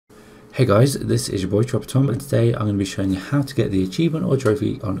Hey guys, this is your boy Chopper Tom, and today I'm going to be showing you how to get the achievement or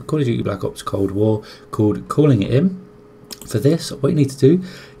trophy on Call of Duty Black Ops Cold War called Calling It In. For this, what you need to do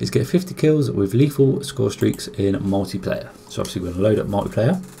is get 50 kills with lethal score streaks in multiplayer. So obviously we're going to load up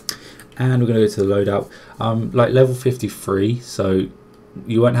multiplayer, and we're going to go to the loadout. Like level 53, so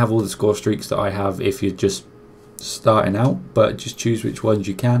you won't have all the score streaks that I have if you're just starting out, but just choose which ones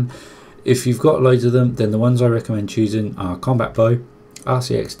you can. If you've got loads of them, then the ones I recommend choosing are Combat Bow,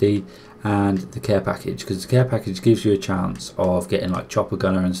 RCXD and the care package, because the care package gives you a chance of getting like chopper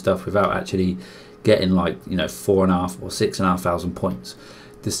gunner and stuff without actually getting like 4,500 or 6,500 points.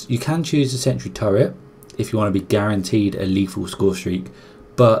 You can choose the sentry turret if you want to be guaranteed a lethal score streak,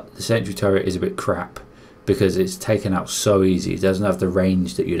 but the sentry turret is a bit crap because it's taken out so easy. It doesn't have the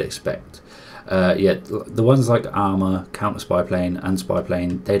range that you'd expect. Yeah, the ones like armor, counter spy plane and spy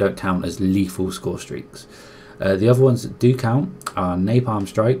plane, they don't count as lethal score streaks. The other ones that do count are napalm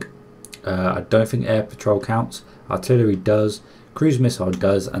strike. I don't think air patrol counts. Artillery does. Cruise missile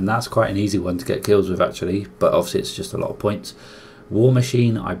does, and that's quite an easy one to get kills with actually, but obviously it's just a lot of points. War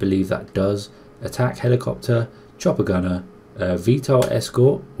machine, I believe that does. Attack helicopter, chopper gunner, VTOL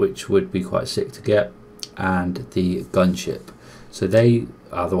escort, which would be quite sick to get, and the gunship. So they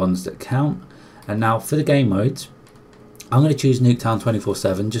are the ones that count. And now for the game modes, I'm going to choose Nuketown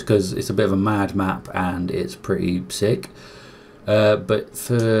 24/7 just because it's a bit of a mad map and it's pretty sick. But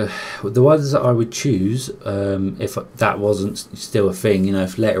for the ones that I would choose, if that wasn't still a thing,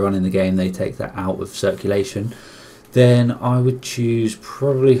 if later on in the game they take that out of circulation, then I would choose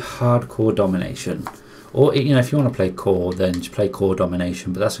probably Hardcore Domination. Or if you want to play Core, then just play Core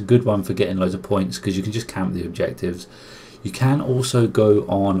Domination. But that's a good one for getting loads of points because you can just camp the objectives. You can also go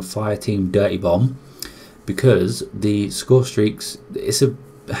on Fireteam Dirty Bomb, because the score streaks, it's a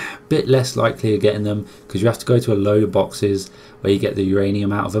bit less likely of getting them because you have to go to a load of boxes where you get the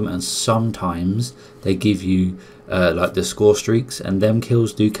uranium out of them, and sometimes they give you like the score streaks, and them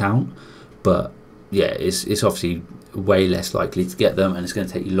kills do count, but yeah, it's obviously way less likely to get them and it's going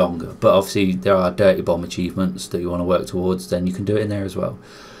to take you longer. But obviously there are Dirty Bomb achievements that you want to work towards, then you can do it in there as well.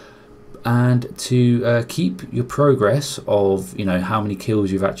 And to keep your progress of how many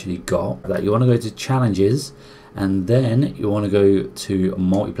kills you've actually got, that you want to go to challenges, and then you want to go to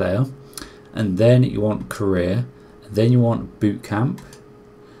multiplayer, and then you want career, and then you want boot camp,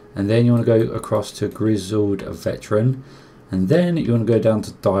 and then you want to go across to grizzled veteran, and then you want to go down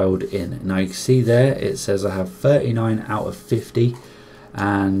to dialed in. Now you can see there it says I have 39 out of 50,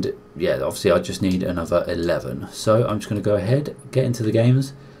 and yeah, obviously I just need another 11. So I'm just going to go ahead, get into the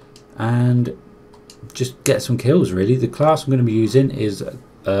games and just get some kills really. The class I'm going to be using is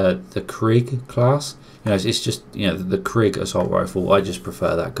the Krig class. It's just the Krig assault rifle. I just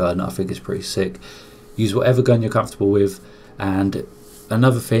prefer that gun. I think it's pretty sick. Use whatever gun you're comfortable with. And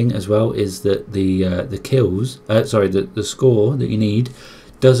another thing as well is that the kills, the score that you need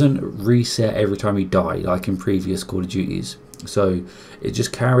doesn't reset every time you die like in previous Call of Duties. So it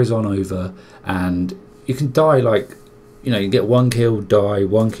just carries on over, and you can die like you get one kill, die,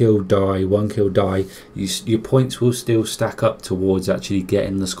 one kill, die, one kill, die. Your points will still stack up towards actually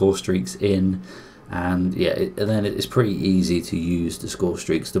getting the score streaks in, and yeah, and then it's pretty easy to use the score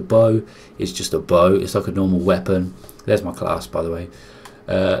streaks. The bow is just a bow; it's like a normal weapon. There's my class, by the way.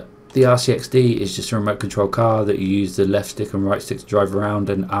 The RCXD is just a remote control car that you use the left stick and right stick to drive around,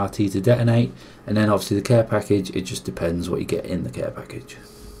 and RT to detonate. And then obviously the care package, it just depends what you get in the care package.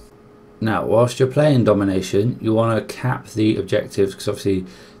 Now, whilst you're playing Domination, you want to cap the objectives, because obviously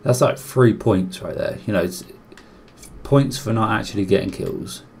that's like 3 points right there. It's points for not actually getting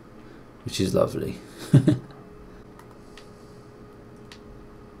kills, which is lovely.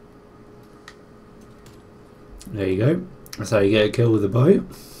 There you go. That's how you get a kill with a bow.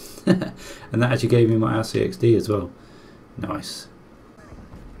 And that actually gave me my RCXD as well. Nice.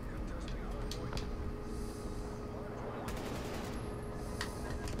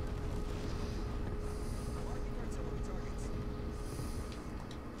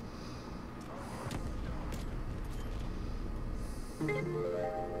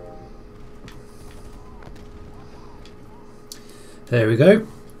 There we go.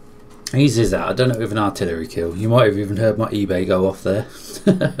 Easy as that. I done it with an artillery kill. You might have even heard my eBay go off there.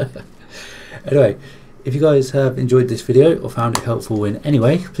 Anyway, if you guys have enjoyed this video or found it helpful in any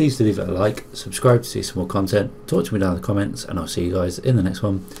way, please do leave it a like, subscribe to see some more content, talk to me down in the comments, and I'll see you guys in the next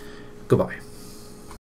one. Goodbye.